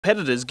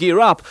Competitors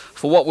gear up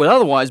for what would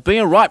otherwise be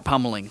a right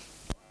pummelling.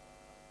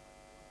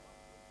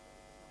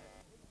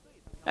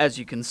 As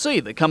you can see,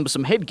 the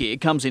cumbersome headgear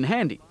comes in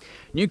handy.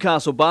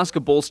 Newcastle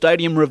Basketball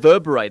Stadium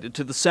reverberated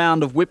to the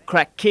sound of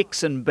whip-crack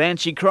kicks and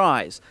banshee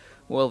cries.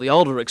 Well, the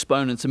older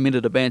exponents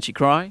emitted a banshee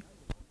cry.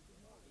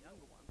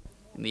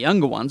 In the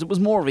younger ones, it was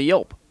more of a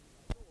yelp.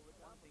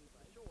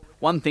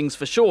 One thing's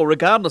for sure,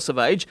 regardless of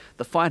age,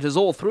 the fighters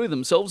all threw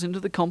themselves into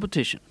the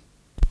competition.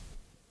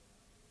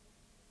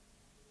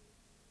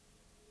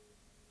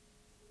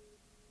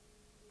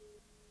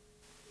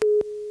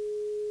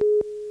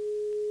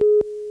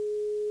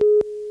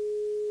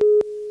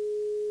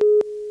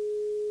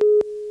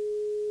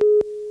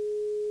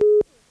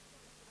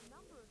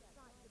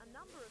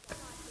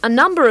 A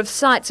number of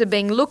sites are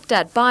being looked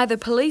at by the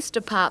police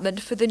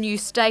department for the new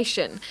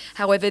station.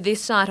 However,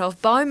 this site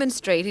off Bowman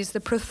Street is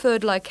the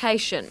preferred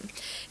location.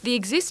 The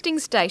existing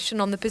station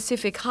on the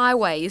Pacific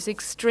Highway is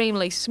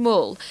extremely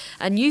small.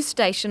 A new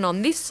station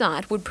on this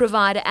site would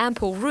provide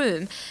ample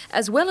room,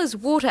 as well as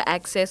water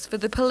access for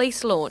the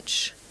police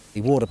launch.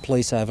 The Water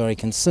Police are very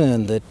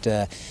concerned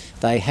that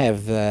they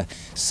have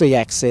sea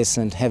access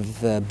and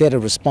have better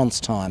response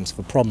times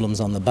for problems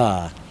on the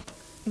bar.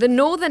 The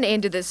northern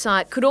end of the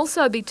site could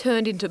also be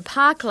turned into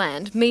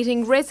parkland,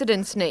 meeting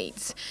residents'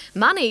 needs.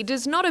 Money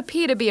does not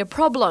appear to be a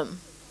problem.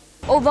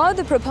 Although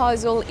the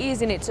proposal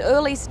is in its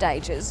early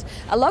stages,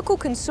 a local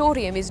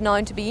consortium is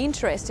known to be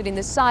interested in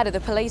the site of the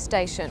police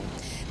station.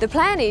 The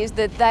plan is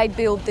that they'd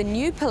build the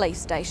new police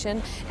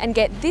station and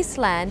get this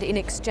land in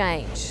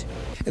exchange.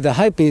 The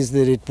hope is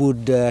that it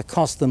would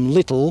cost them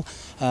little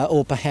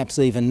or perhaps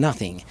even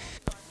nothing.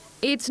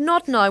 It's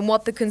not known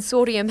what the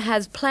consortium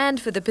has planned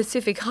for the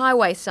Pacific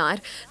Highway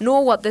site,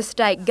 nor what the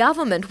state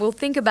government will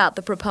think about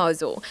the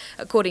proposal.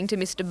 According to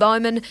Mr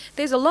Bowman,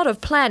 there's a lot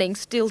of planning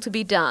still to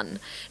be done.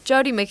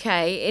 Jodie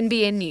McKay,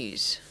 NBN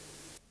News.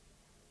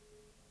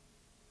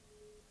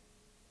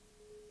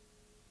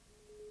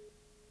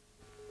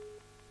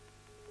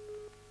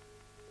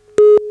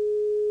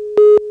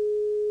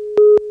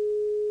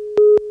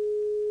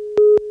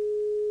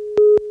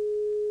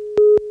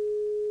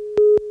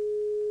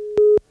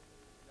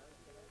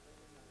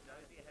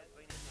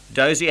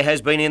 Dozier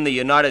has been in the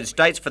United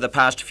States for the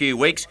past few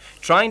weeks,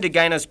 trying to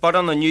gain a spot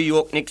on the New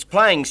York Knicks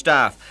playing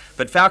staff.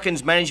 But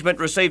Falcons management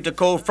received a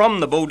call from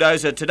the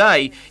Bulldozer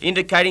today,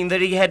 indicating that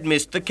he had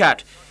missed the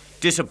cut.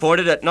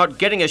 Disappointed at not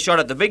getting a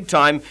shot at the big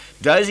time,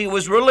 Dozier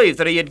was relieved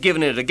that he had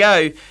given it a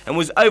go and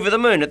was over the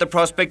moon at the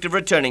prospect of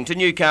returning to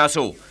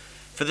Newcastle.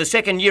 For the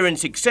second year in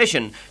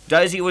succession,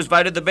 Dozier was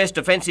voted the best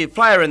defensive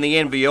player in the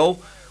NBL,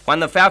 won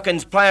the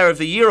Falcons Player of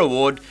the Year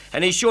award,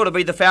 and is sure to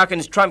be the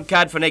Falcons' trump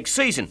card for next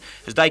season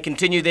as they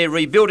continue their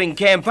rebuilding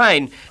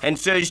campaign and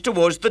surge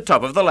towards the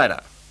top of the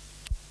ladder.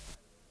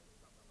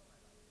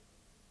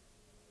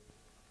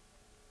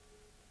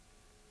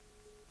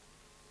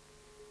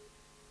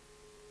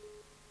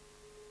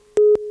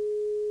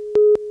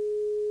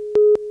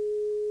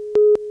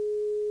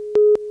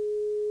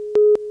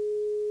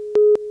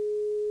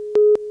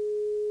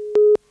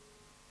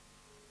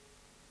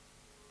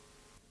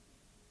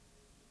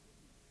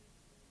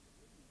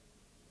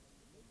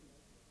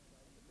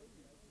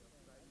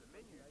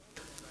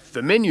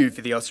 The menu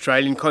for the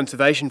Australian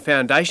Conservation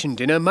Foundation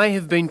dinner may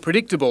have been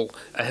predictable,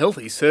 a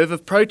healthy serve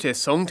of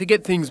protest song to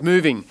get things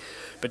moving.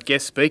 But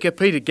guest speaker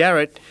Peter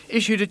Garrett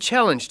issued a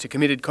challenge to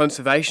committed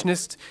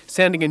conservationists,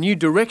 sounding a new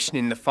direction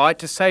in the fight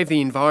to save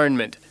the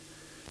environment.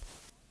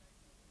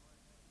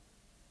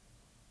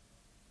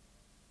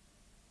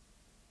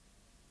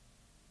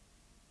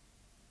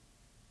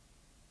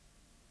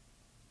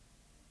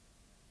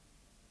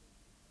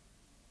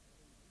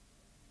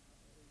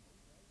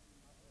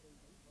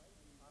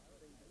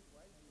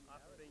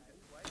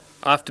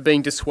 After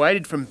being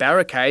dissuaded from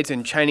barricades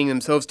and chaining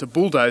themselves to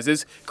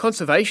bulldozers,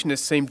 conservationists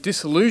seem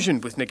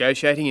disillusioned with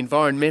negotiating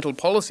environmental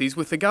policies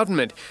with the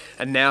government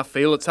and now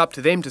feel it's up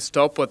to them to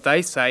stop what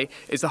they say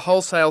is a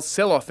wholesale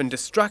sell-off and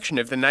destruction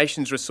of the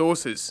nation's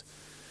resources.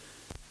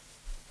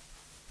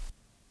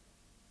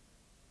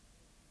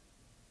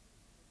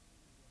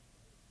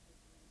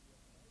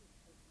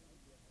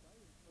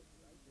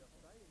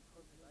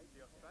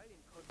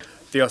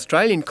 The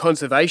Australian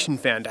Conservation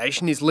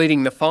Foundation is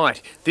leading the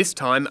fight, this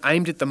time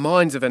aimed at the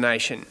minds of a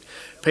nation.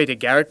 Peter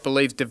Garrett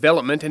believes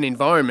development and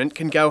environment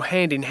can go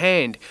hand in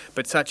hand,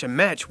 but such a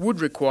match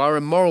would require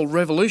a moral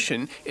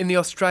revolution in the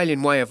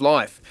Australian way of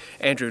life.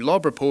 Andrew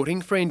Lobb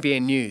reporting for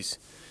NBN News.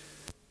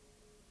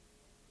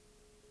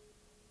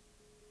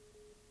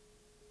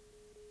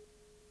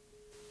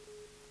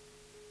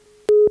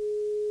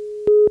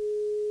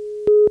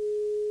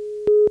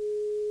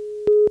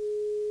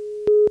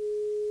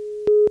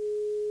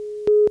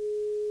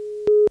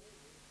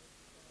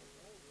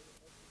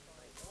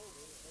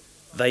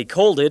 They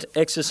called it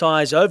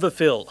exercise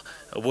overfill,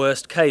 a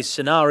worst-case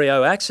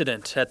scenario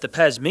accident at the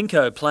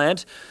Pasminco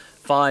plant.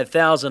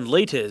 5,000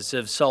 litres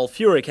of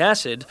sulphuric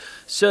acid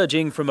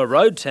surging from a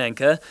road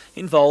tanker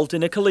involved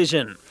in a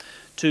collision.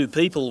 2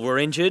 people were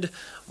injured,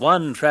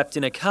 one trapped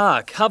in a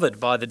car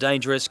covered by the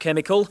dangerous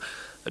chemical.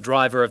 the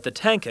driver of the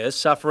tanker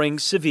suffering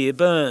severe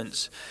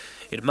burns.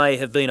 It may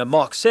have been a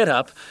mock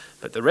setup,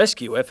 but the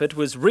rescue effort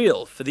was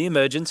real for the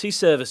emergency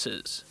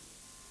services.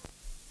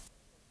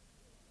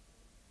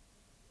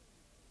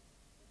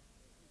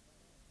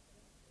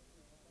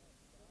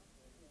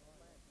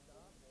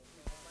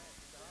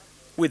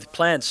 With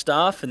plant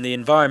staff and the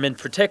Environment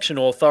Protection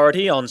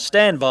Authority on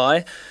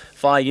standby,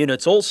 fire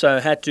units also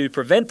had to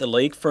prevent the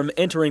leak from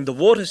entering the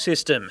water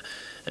system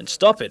and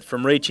stop it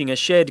from reaching a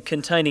shed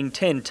containing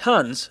 10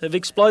 tonnes of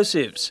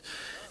explosives.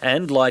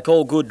 And like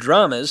all good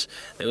dramas,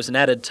 there was an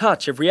added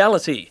touch of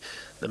reality,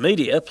 the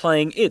media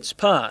playing its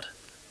part.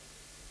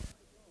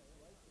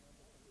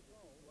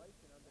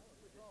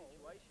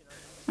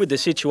 With the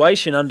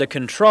situation under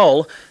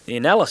control, the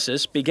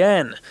analysis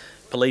began.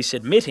 Police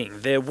admitting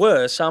there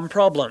were some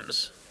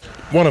problems.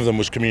 One of them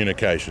was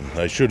communication.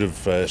 They should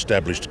have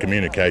established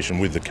communication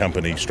with the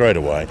company straight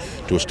away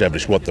to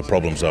establish what the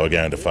problems they were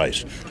going to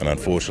face. And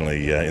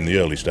unfortunately, in the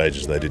early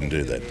stages, they didn't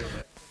do that.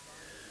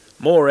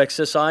 More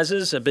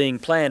exercises are being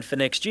planned for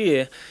next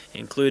year,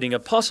 including a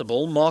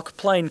possible mock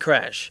plane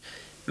crash.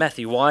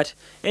 Matthew White,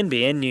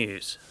 NBN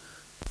News.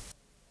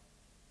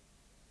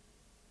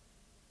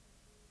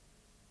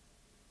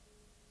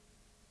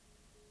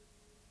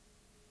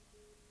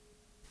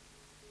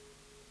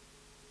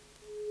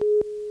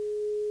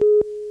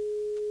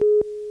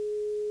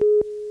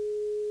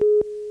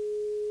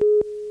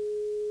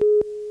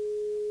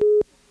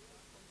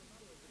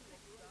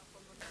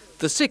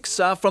 The 6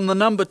 are from the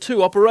No.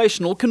 2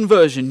 Operational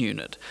Conversion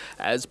Unit.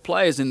 As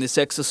players in this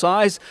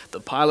exercise,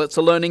 the pilots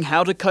are learning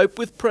how to cope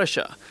with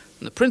pressure.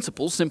 And the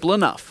principle's simple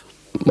enough.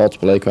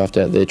 Multiple aircraft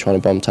out there trying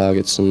to bomb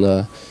targets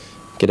and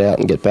get out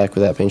and get back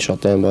without being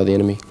shot down by the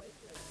enemy.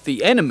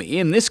 The enemy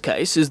in this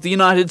case is the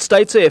United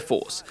States Air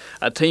Force,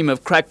 a team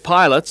of crack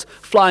pilots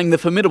flying the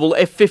formidable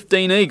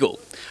F-15 Eagle.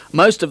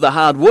 Most of the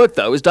hard work,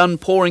 though, is done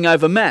poring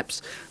over maps.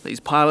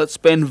 These pilots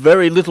spend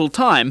very little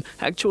time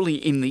actually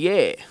in the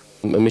air.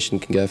 A mission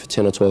can go for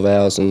 10 or 12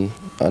 hours and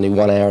only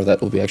 1 hour of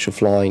that will be actual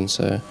flying,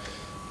 so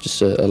just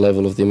a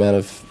level of the amount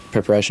of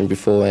preparation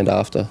before and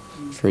after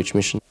for each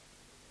mission.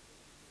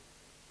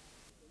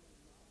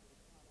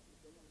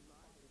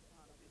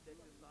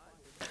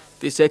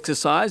 This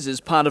exercise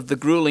is part of the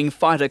gruelling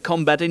fighter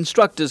combat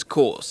instructors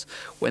course.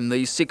 When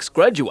these 6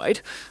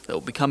 graduate, they'll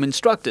become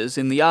instructors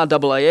in the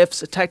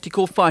RAAF's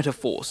Tactical Fighter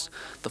Force.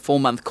 The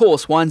 4-month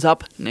course winds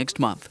up next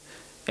month.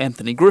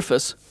 Anthony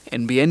Griffiths,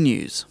 NBN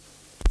News.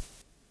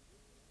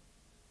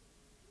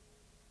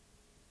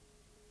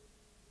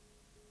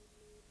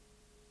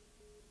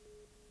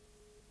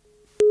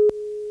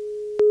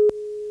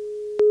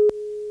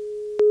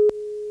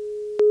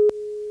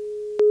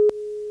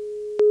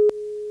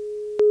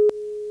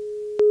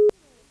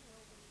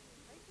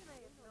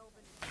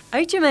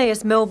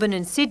 HMAS Melbourne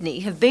and Sydney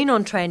have been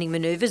on training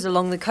manoeuvres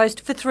along the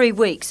coast for 3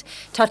 weeks.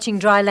 Touching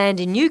dry land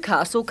in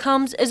Newcastle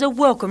comes as a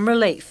welcome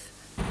relief.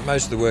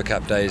 Most of the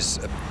workup days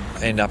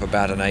end up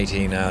about an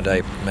 18-hour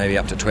day, maybe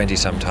up to 20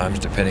 sometimes,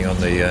 depending on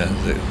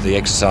the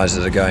exercises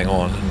that are going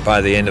on. And by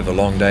the end of a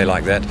long day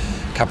like that,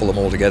 couple them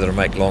all together and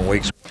make long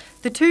weeks.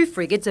 The 2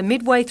 frigates are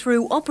midway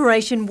through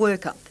Operation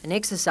Workup, an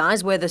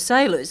exercise where the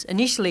sailors,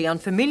 initially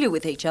unfamiliar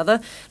with each other,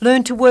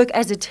 learn to work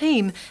as a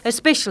team,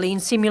 especially in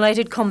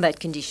simulated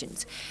combat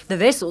conditions. The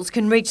vessels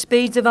can reach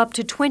speeds of up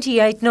to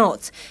 28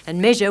 knots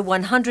and measure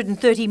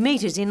 130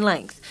 metres in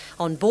length.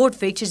 On board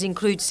features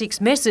include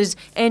 6 messes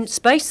and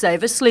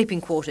space-saver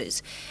sleeping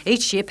quarters.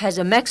 Each ship has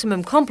a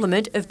maximum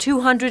complement of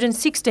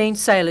 216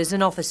 sailors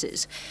and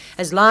officers.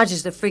 As large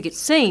as the frigates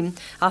seem,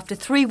 after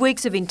 3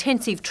 weeks of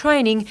intensive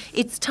training,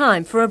 it's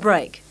time for a break.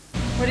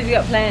 What have you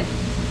got planned?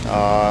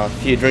 A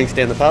few drinks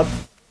down the pub.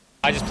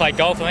 I just play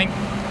golf, I think.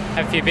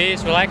 Have a few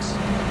beers, relax.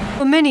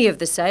 For many of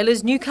the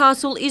sailors,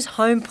 Newcastle is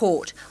home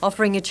port,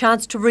 offering a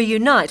chance to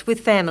reunite with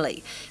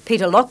family.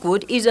 Peter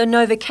Lockwood is a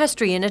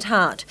Novocastrian at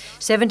heart.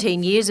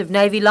 17 years of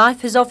Navy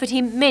life has offered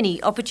him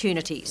many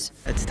opportunities.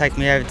 It's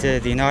taken me over to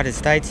the United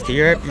States, to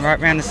Europe and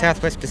right around the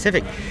Southwest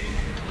Pacific.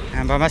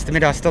 But I must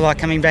admit I still like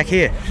coming back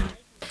here.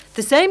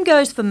 The same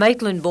goes for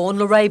Maitland-born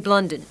Lorraine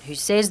Blunden, who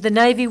says the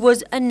Navy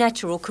was a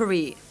natural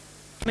career.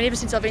 I mean, ever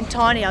since I've been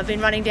tiny, I've been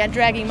running down,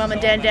 dragging Mum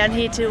and Dad down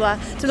here to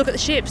look at the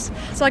ships.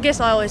 So I guess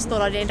I always thought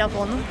I'd end up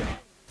on them.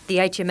 The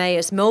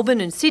HMAS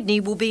Melbourne and Sydney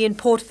will be in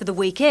port for the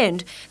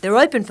weekend. They're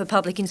open for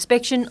public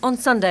inspection on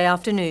Sunday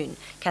afternoon.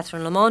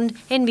 Catherine Lamond,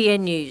 NBN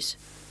News.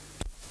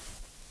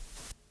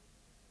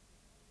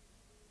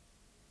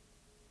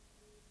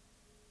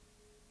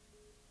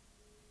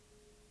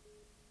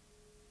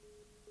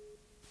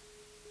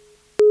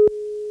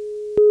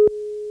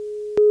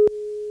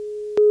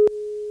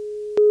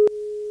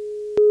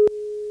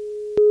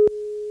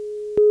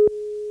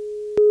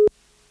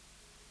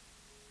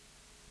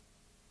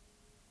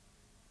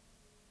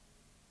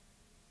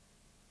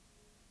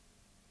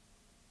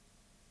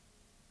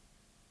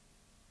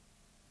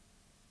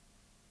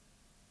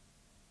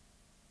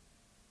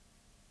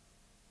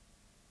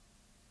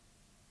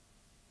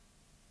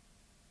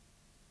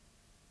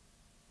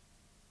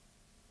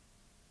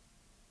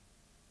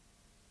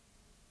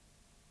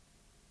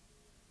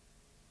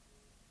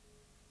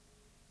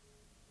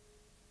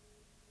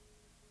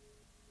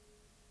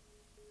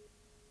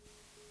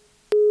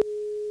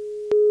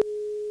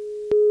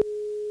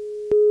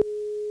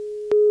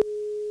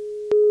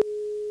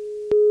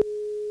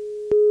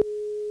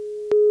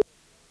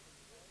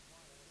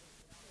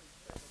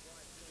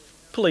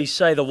 Police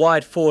say the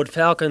white Ford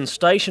Falcon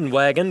station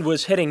wagon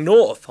was heading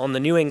north on the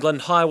New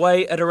England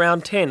highway at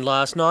around 10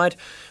 last night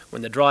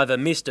when the driver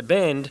missed a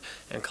bend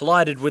and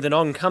collided with an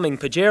oncoming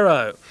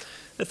Pajero.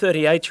 The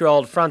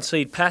 38-year-old front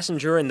seat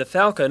passenger in the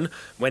Falcon,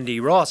 Wendy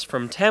Ross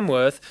from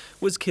Tamworth,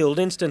 was killed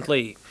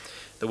instantly.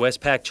 The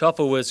Westpac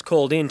chopper was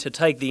called in to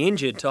take the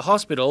injured to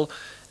hospital.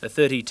 A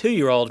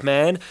 32-year-old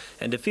man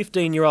and a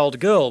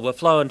 15-year-old girl were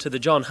flown to the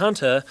John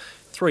Hunter.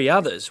 3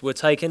 others were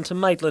taken to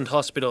Maitland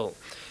Hospital.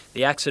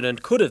 The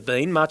accident could have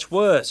been much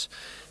worse.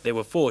 There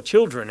were 4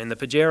 children in the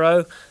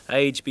Pajero,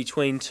 aged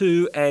between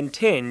 2 and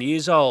 10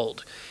 years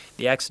old.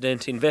 The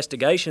Accident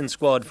Investigation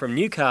Squad from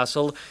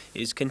Newcastle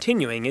is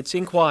continuing its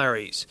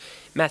inquiries.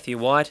 Matthew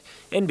White,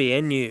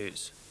 NBN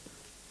News.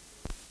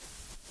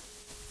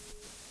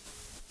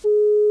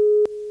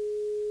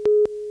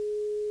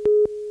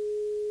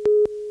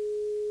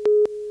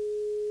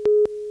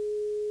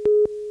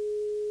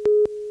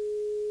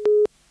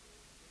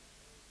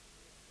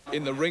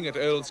 In the ring at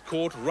Earl's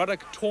Court,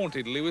 Ruddock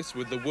taunted Lewis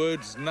with the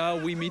words, "Now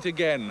we meet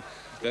again."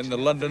 Then the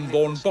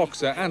London-born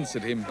boxer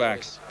answered him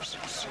back.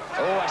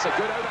 Oh, that's a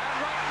good overhand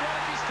right.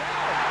 Ruddock is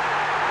down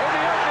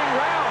in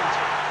the opening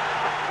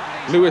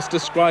round. Lewis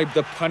described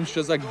the punch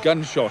as a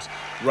gunshot.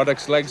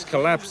 Ruddock's legs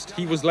collapsed.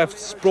 He was left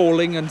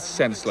sprawling and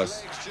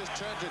senseless.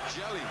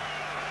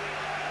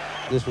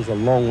 This was a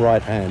long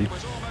right hand,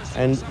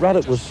 and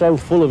Ruddock was so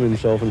full of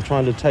himself and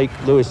trying to take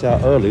Lewis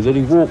out early that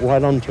he walked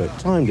right onto it.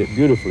 Timed it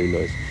beautifully,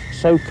 Lewis.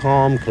 So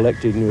calm,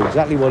 collected, knew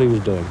exactly what he was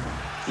doing.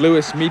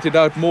 Lewis meted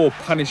out more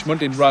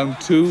punishment in round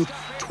 2.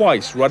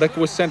 Twice Ruddock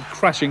was sent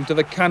crashing to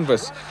the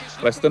canvas.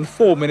 Less than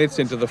 4 minutes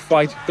into the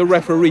fight, the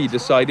referee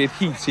decided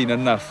he'd seen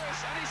enough.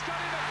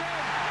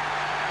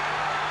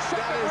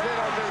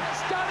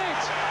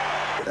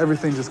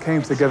 Everything just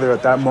came together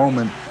at that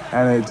moment,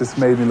 and it just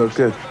made me look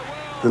good.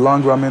 The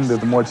longer I'm in there,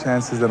 the more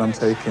chances that I'm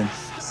taking.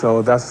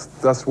 So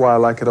that's why I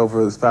like it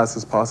over as fast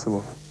as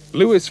possible.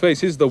 Lewis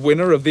faces the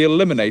winner of the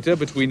eliminator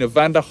between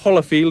Evander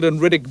Holyfield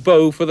and Riddick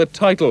Bowe for the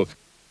title.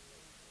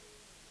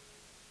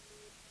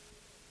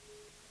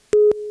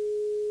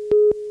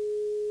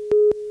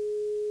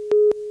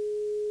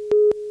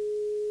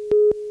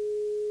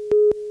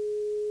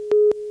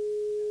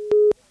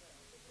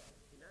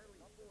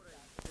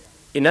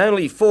 In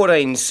only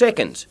 14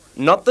 seconds,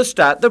 not the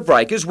start the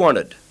breakers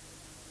wanted.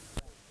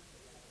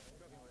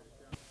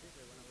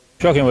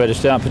 Shocking way to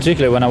start,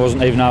 particularly when I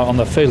wasn't even out on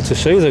the field to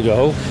see the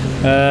goal.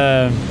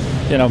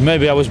 You know,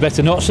 maybe I was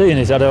better not seeing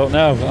it, I don't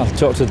know. I'll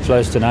talk to the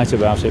players tonight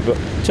about it, but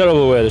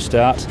terrible way to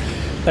start.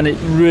 And it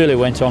really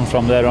went on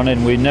from there on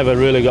in. We never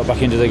really got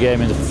back into the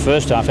game in the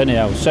first half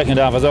anyhow. Second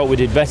half I thought we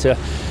did better.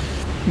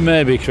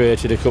 Maybe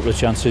created a couple of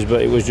chances,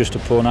 but it was just a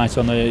poor night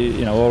on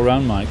the, all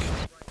round, Mike.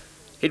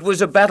 It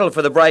was a battle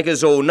for the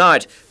breakers all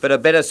night, but a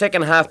better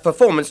second half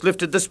performance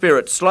lifted the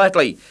spirits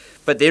slightly.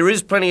 But there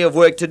is plenty of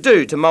work to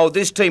do to mould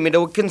this team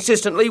into a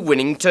consistently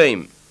winning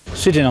team.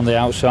 Sitting on the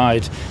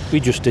outside, we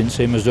just didn't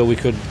seem as though we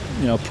could,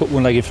 put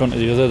one leg in front of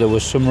the other. There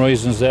were some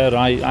reasons there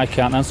I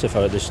can't answer for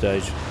at this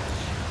stage.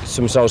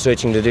 Some soul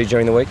searching to do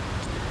during the week?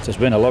 There's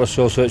been a lot of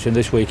soul searching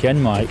this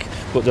weekend, Mike,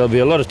 but there'll be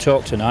a lot of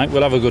talk tonight.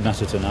 We'll have a good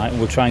natter tonight and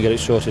we'll try and get it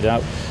sorted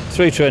out.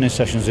 3 training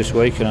sessions this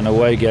week and an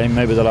away game.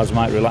 Maybe the lads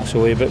might relax a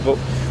wee bit, but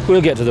we'll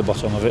get to the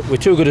bottom of it. We're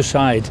too good a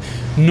side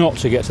not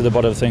to get to the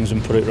bottom of things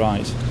and put it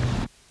right.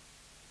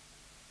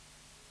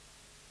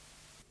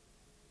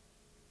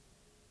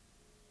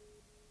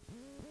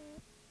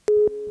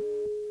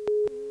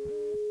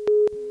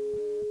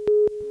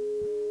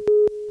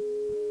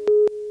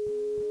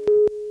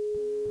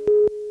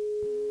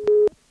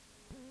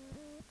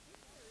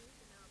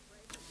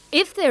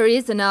 If there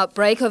is an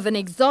outbreak of an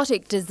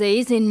exotic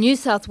disease in New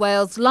South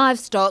Wales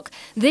livestock,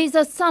 these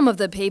are some of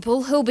the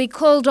people who'll be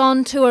called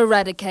on to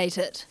eradicate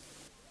it.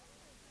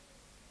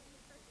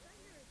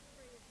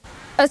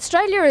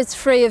 Australia is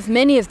free of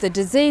many of the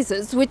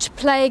diseases which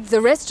plague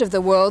the rest of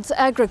the world's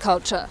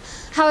agriculture.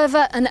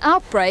 However, an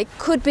outbreak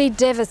could be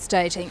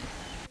devastating.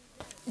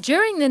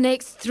 During the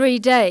next 3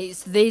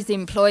 days, these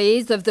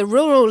employees of the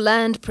Rural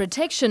Land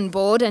Protection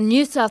Board and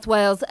New South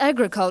Wales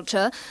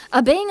Agriculture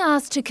are being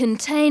asked to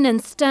contain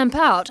and stamp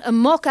out a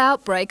mock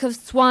outbreak of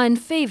swine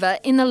fever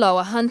in the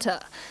Lower Hunter.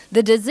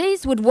 The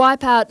disease would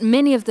wipe out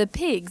many of the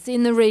pigs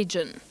in the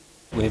region.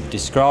 We've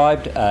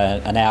described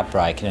an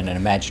outbreak in an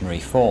imaginary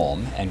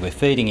form, and we're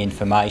feeding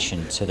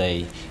information to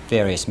the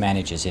various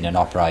managers in an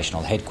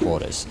operational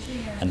headquarters,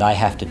 and they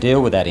have to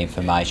deal with that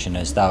information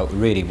as though it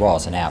really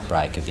was an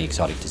outbreak of the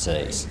exotic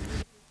disease.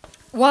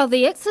 While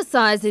the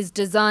exercise is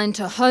designed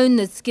to hone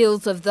the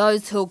skills of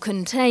those who'll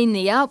contain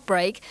the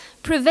outbreak,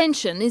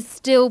 prevention is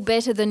still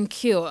better than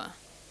cure.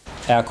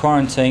 Our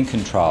quarantine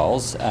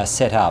controls are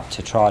set up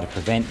to try to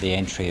prevent the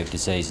entry of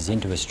diseases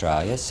into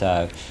Australia,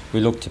 so we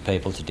look to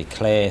people to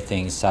declare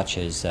things such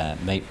as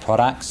meat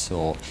products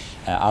or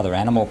other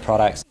animal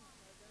products.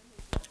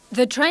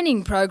 The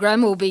training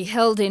program will be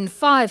held in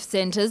 5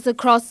 centres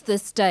across the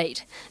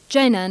state.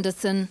 Jane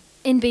Anderson,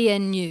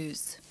 NBN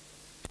News.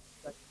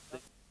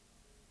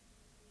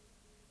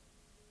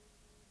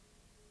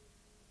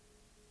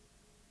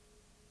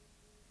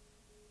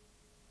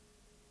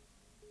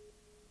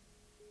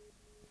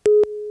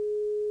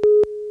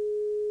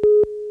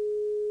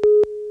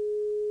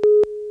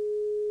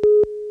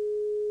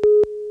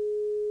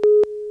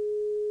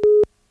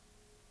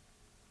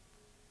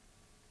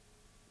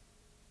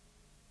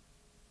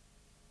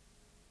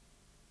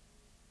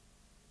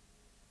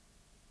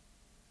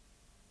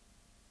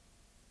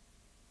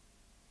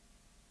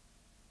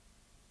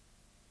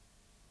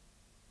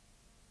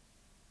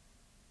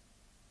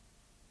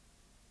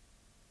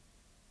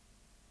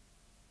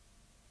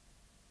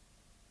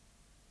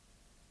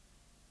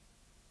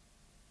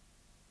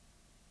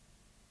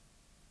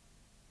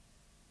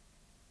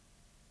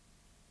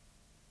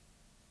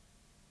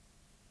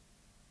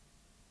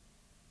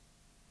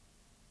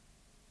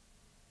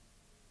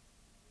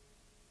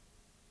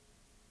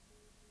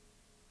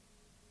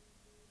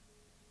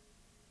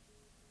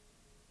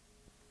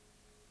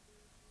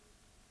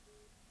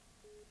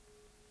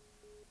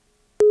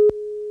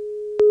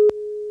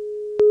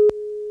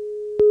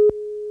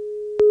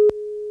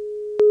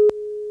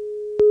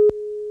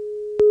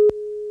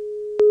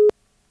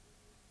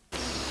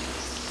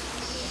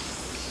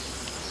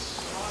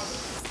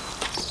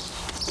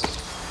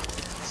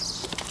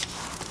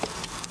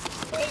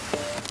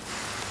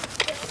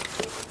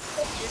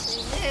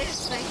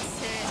 Cheers, thanks.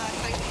 I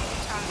think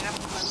I'm tying up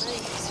on my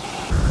knees.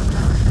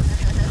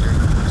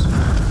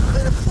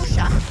 With a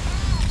pusher.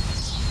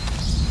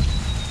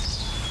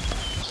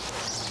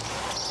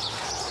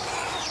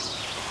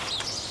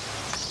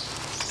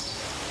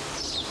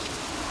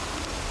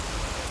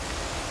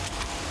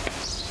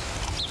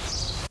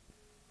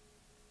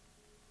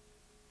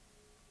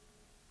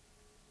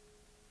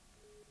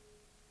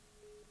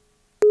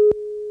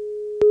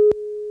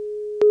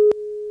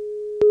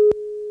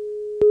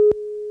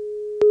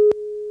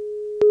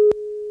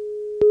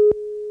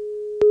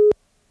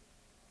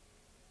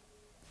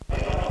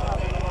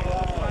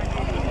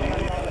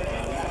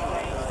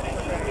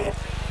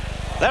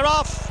 They're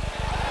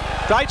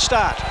off. Great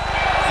start.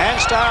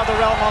 And Star of the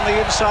Realm on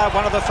the inside,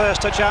 one of the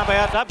first to jump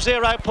out.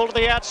 Sub-Zero pulled to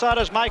the outside,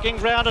 is making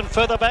ground and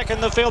further back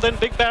in the field. Then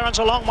Big Baron's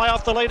a long way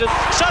off the leader.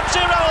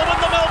 Sub-Zero will win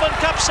the Melbourne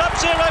Cup.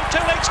 Sub-Zero 2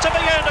 lengths to be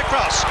earned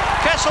across.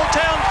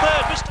 Castletown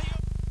third. Mr.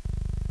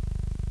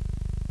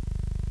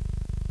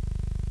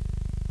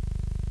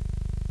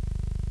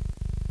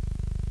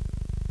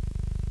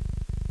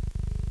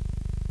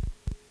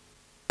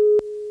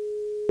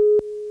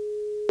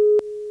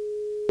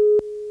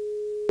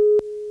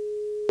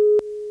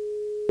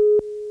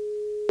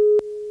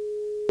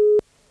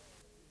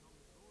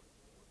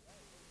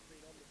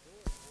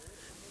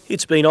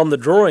 It's been on the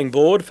drawing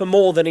board for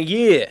more than a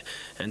year,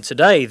 and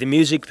today the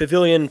music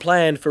pavilion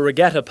planned for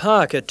Regatta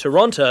Park at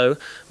Toronto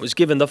was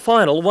given the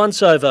final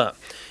once-over.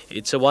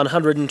 It's a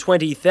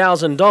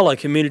 $120,000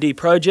 community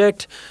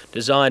project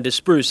designed to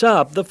spruce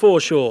up the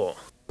foreshore.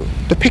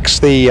 Depicts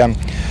the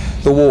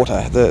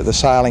water, the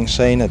sailing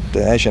scene.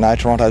 As you know,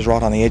 Toronto's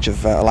right on the edge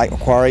of Lake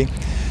Macquarie,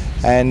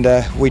 and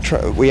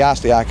we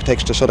asked the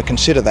architects to sort of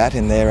consider that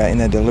in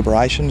their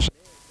deliberations.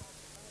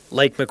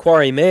 Lake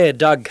Macquarie Mayor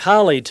Doug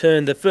Carley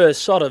turned the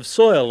first sod of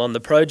soil on the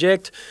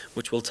project,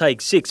 which will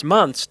take 6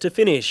 months to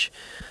finish.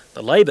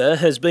 The labour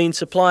has been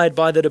supplied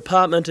by the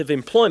Department of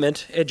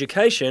Employment,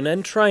 Education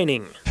and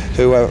Training.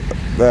 Who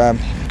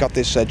got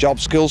this job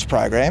skills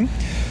program,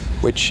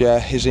 which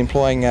is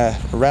employing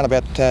around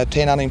about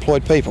 10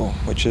 unemployed people,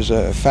 which is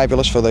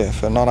fabulous for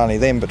not only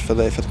them but for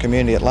the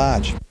community at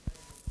large.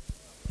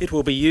 It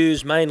will be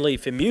used mainly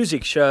for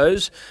music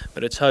shows,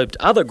 but it's hoped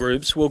other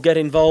groups will get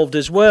involved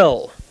as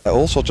well.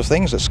 All sorts of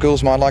things that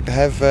schools might like to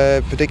have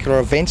particular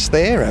events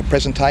there,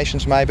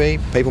 presentations maybe,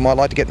 people might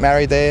like to get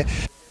married there.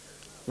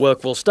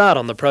 Work will start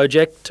on the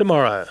project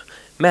tomorrow.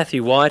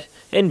 Matthew White,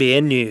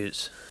 NBN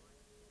News.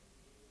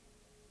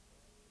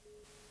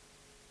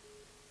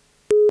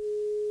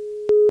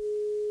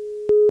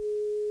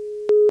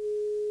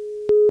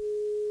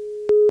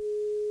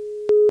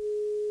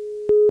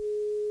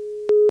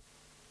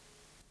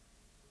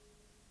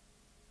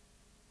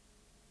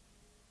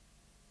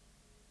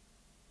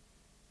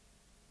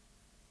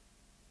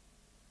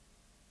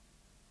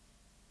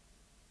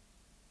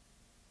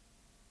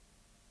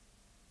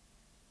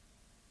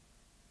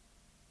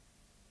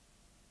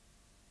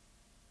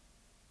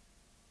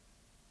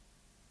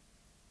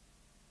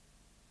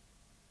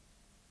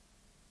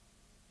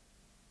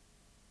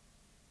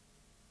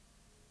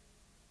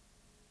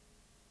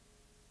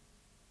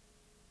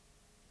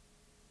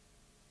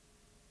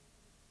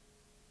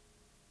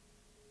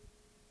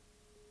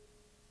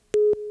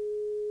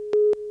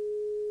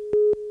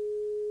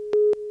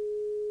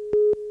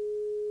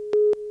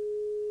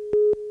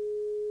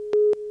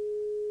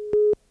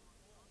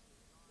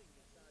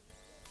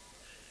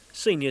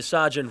 Senior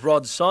Sergeant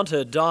Rod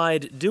Sonter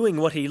died doing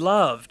what he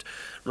loved,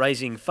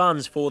 raising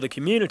funds for the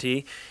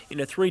community in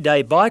a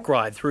 3-day bike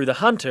ride through the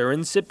Hunter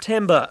in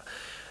September.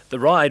 The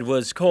ride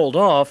was called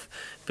off,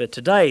 but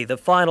today the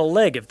final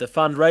leg of the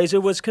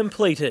fundraiser was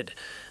completed.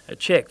 A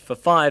cheque for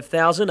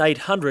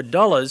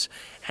 $5,800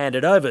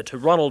 handed over to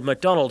Ronald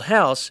McDonald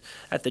House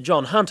at the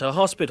John Hunter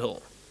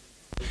Hospital.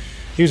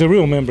 He was a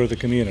real member of the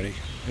community.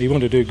 He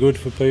wanted to do good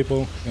for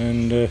people,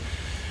 and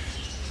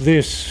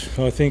this,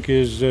 I think,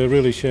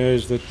 really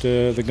shows that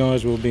the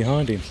guys were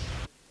behind him.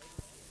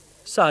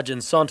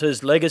 Sergeant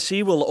Sonter's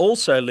legacy will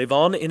also live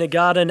on in a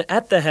garden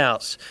at the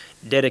house,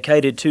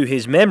 dedicated to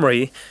his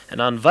memory and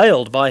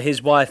unveiled by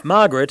his wife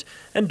Margaret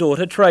and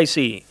daughter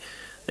Tracy.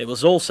 There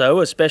was also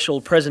a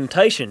special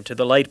presentation to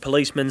the late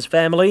policeman's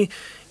family,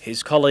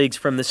 his colleagues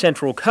from the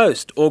Central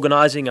Coast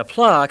organising a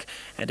plaque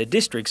and a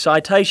district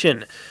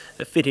citation,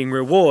 a fitting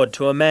reward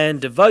to a man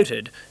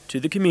devoted to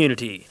the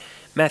community.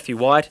 Matthew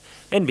White,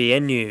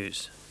 NBN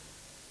News.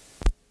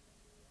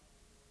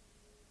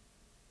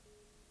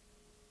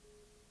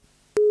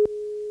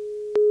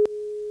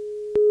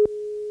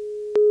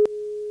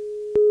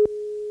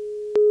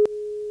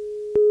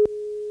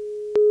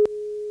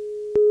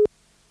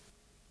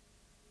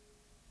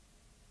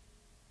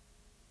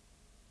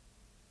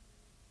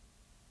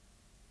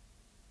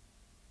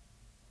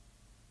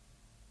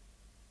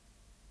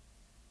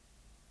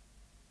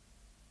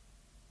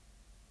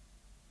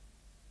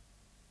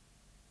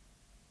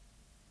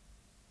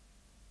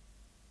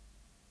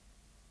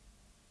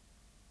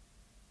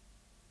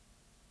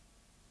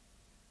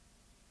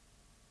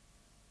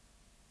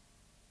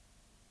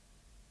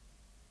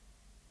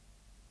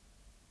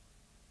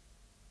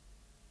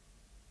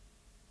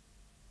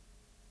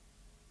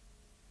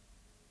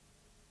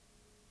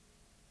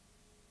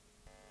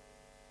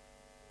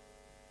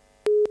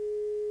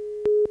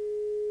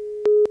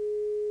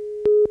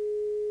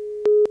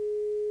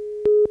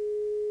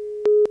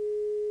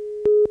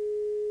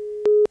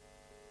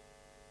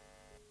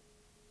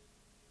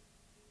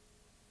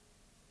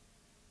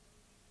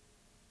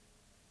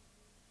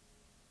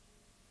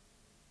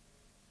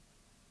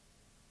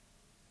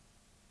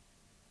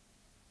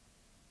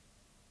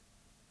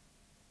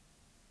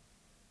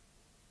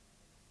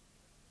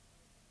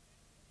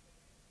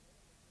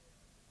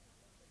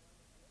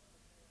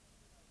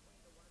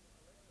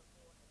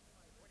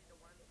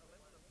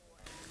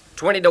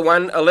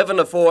 20-1,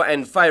 11-4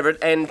 and favourite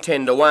and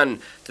 10-1.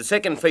 The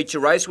second feature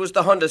race was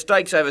the Honda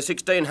Stakes over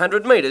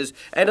 1,600 metres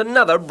and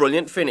another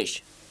brilliant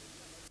finish.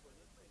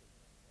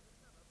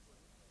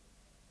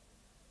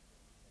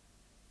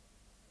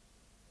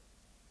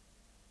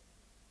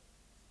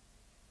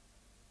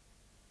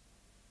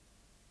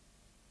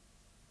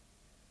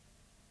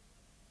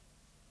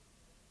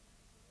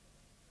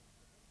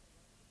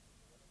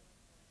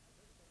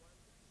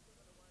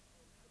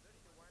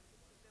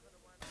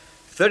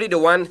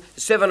 $30-1,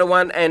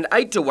 7-1 and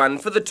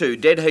 8-1 for the two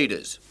dead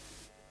heaters.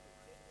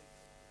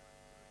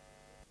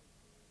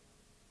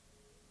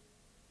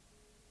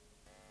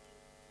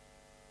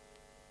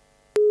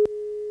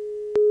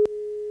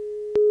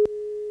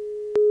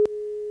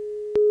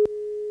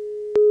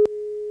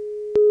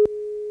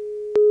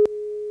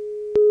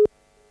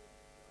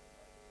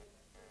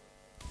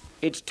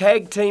 It's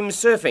tag team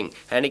surfing,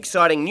 an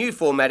exciting new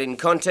format in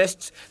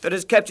contests that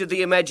has captured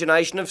the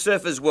imagination of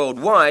surfers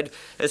worldwide,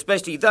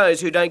 especially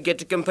those who don't get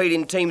to compete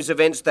in teams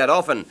events that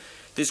often.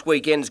 This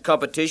weekend's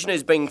competition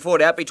is being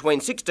fought out between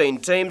 16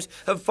 teams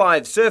of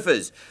 5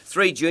 surfers,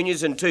 3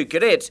 juniors and 2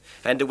 cadets,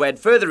 and to add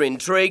further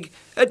intrigue,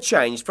 a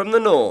change from the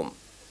norm.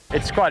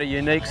 It's quite a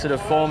unique sort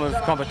of form of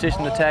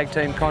competition, the tag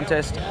team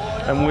contest,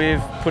 and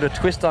we've put a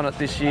twist on it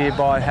this year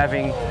by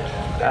having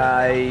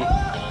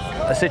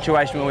a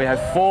situation where we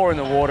have 4 in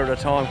the water at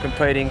a time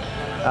competing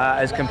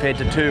as compared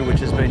to 2, which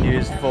has been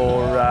used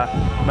for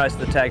most of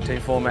the tag team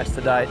formats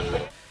to date.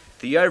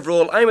 The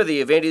overall aim of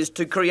the event is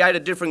to create a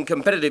different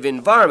competitive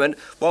environment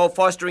while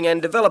fostering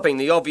and developing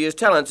the obvious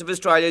talents of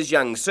Australia's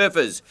young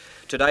surfers.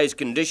 Today's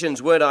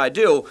conditions weren't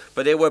ideal,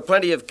 but there were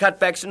plenty of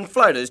cutbacks and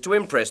floaters to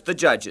impress the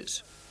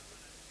judges.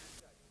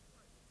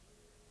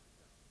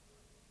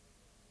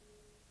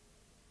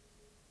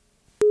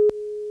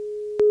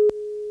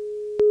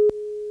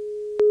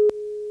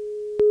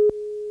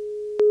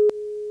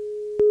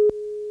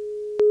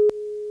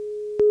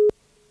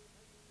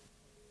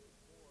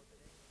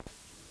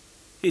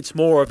 It's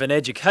more of an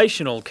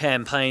educational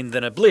campaign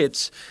than a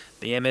blitz.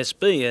 The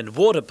MSB and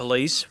Water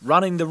Police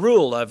running the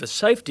rule over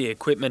safety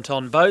equipment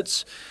on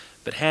boats,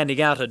 but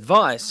handing out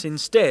advice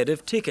instead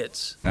of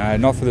tickets. No,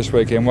 not for this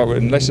weekend.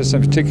 Unless it's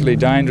particularly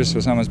dangerous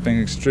or someone's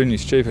being extremely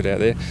stupid out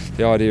there,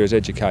 the idea is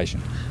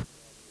education.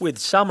 With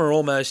summer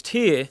almost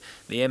here,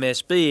 the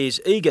MSB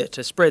is eager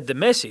to spread the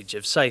message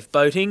of safe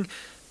boating.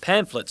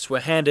 Pamphlets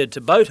were handed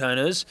to boat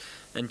owners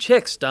and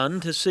checks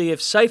done to see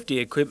if safety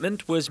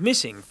equipment was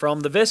missing from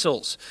the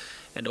vessels.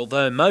 And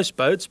although most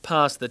boats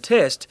passed the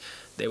test,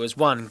 there was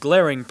one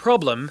glaring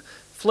problem: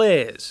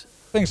 flares.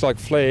 Things like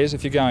flares,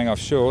 if you're going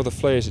offshore, the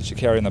flares that you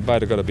carry in the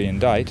boat have got to be in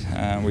date.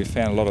 We've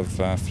found a lot of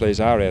flares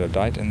are out of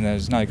date, and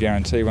there's no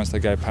guarantee once they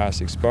go past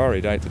the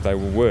expiry date that they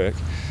will work.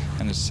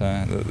 And it's,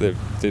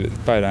 the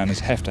boat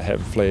owners have to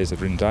have flares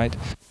that are in date.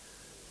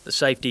 The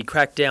safety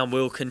crackdown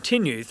will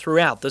continue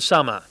throughout the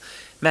summer.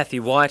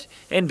 Matthew White,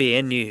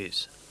 NBN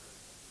News.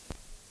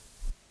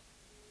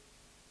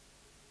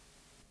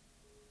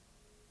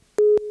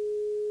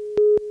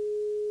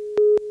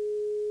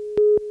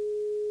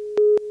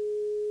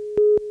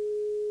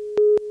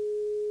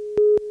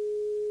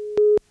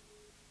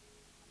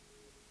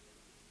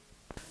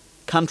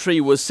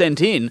 Country was sent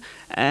in,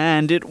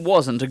 and it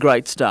wasn't a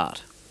great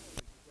start.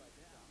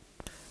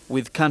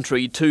 With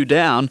country 2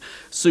 down,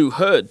 Sue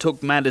Hurd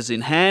took matters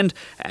in hand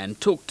and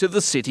took to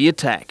the city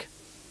attack.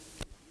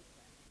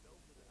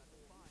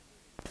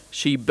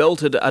 She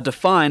belted a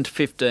defiant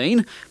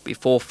 15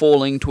 before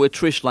falling to a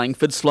Trish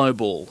Langford slow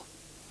ball.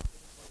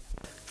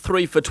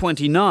 3 for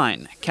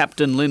 29,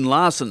 Captain Lynn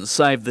Larson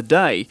saved the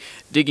day,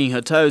 digging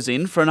her toes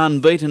in for an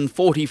unbeaten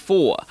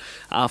 44.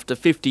 After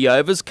 50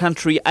 overs,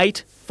 country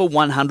 8 for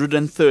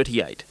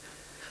 138.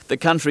 The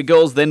country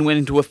girls then went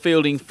into a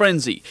fielding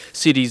frenzy.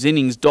 City's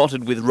innings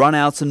dotted with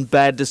run-outs and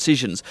bad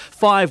decisions.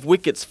 5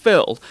 wickets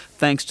fell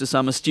thanks to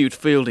some astute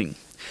fielding.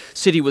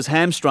 City was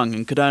hamstrung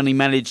and could only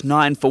manage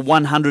 9 for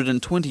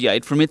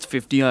 128 from its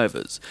 50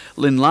 overs.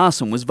 Lynn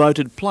Larson was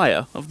voted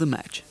player of the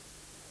match.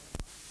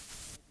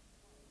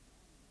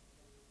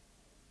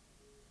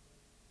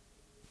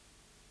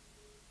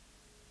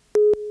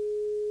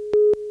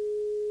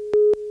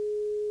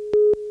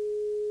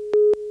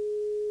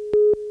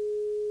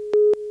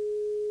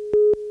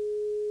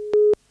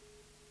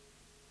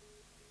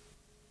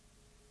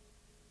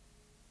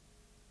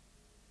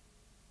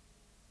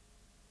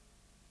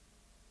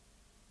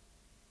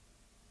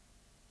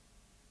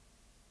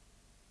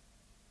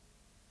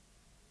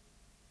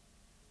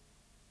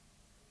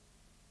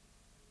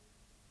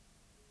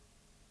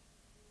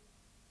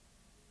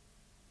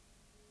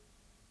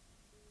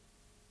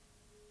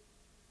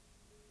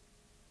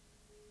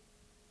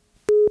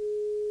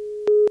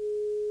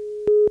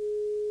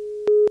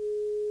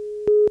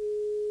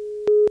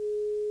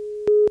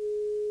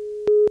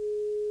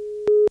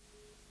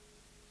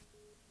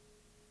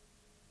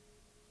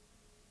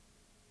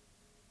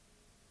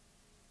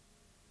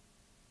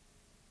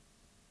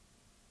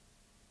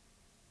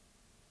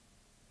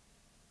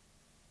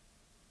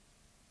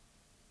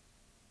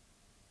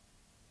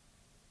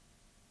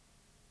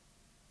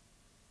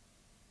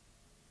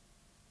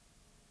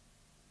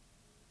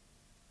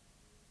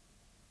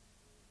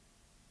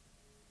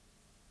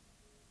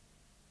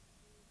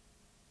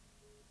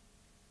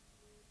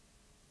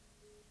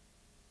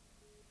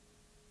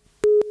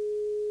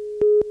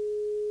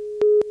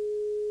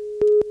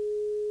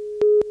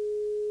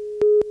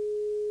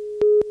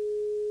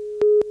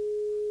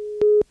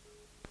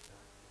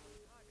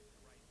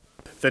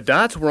 The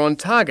darts were on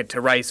target to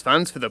raise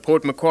funds for the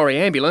Port Macquarie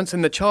Ambulance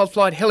and the Child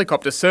Flight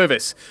Helicopter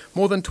Service.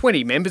 More than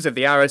 20 members of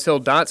the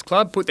RSL Darts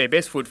Club put their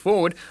best foot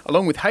forward,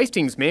 along with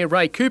Hastings Mayor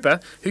Ray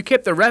Cooper, who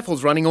kept the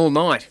raffles running all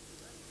night.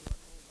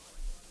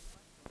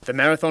 The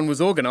marathon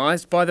was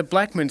organised by the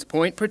Blackmans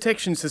Point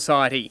Protection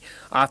Society.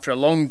 After a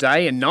long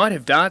day and night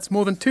of darts,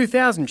 more than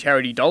 $2,000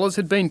 charity dollars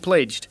had been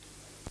pledged.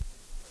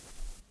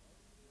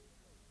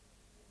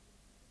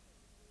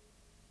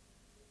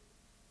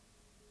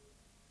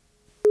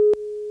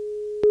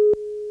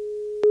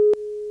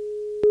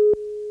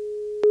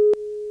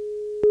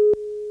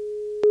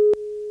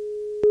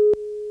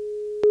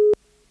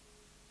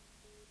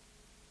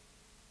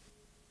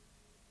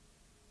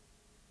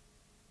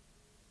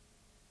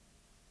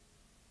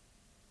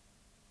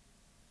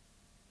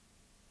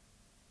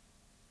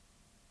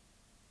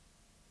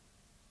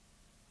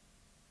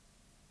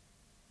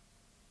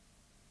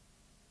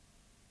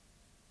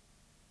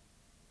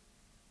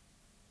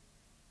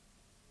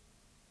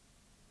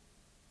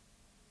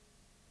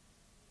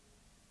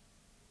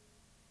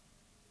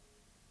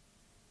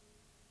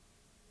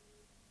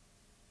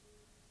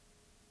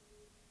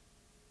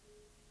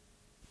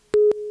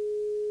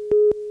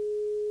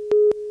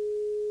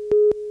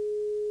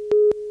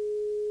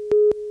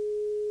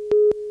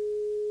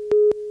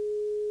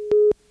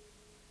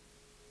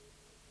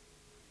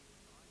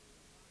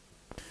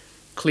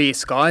 Clear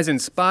skies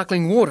and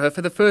sparkling water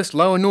for the first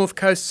Lower North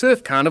Coast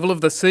Surf Carnival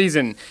of the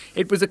season.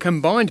 It was a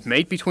combined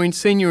meet between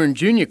senior and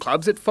junior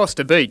clubs at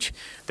Foster Beach.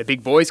 The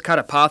big boys cut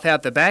a path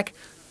out the back,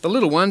 the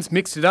little ones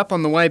mixed it up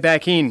on the way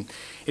back in.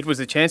 It was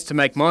a chance to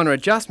make minor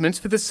adjustments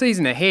for the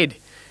season ahead.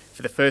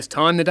 For the first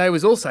time, the day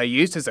was also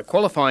used as a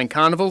qualifying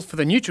carnival for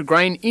the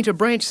Nutrigrain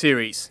Interbranch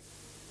Series.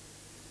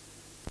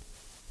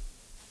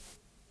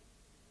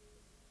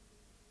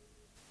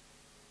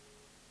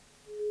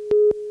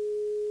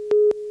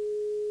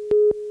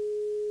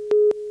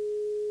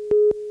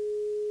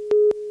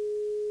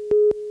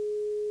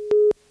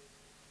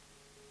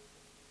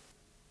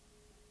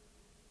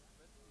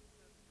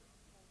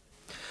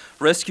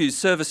 Rescue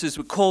services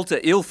were called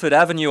to Ilford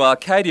Avenue,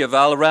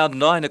 Arcadiavale around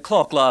 9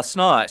 o'clock last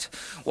night.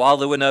 While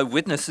there were no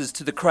witnesses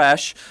to the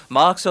crash,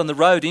 marks on the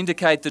road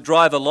indicate the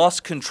driver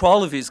lost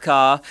control of his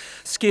car,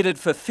 skidded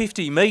for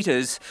 50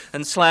 metres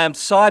and slammed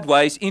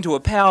sideways into a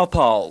power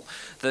pole.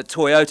 The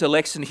Toyota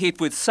Lexon hit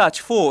with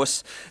such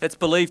force, it's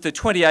believed the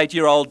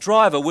 28-year-old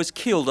driver was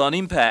killed on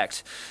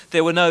impact.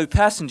 There were no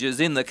passengers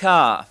in the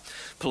car.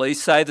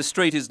 Police say the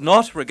street is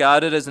not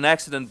regarded as an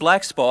accident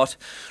black spot.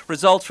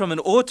 Results from an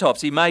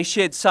autopsy may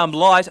shed some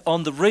light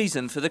on the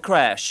reason for the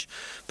crash.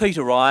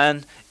 Peter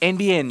Ryan,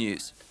 NBN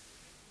News.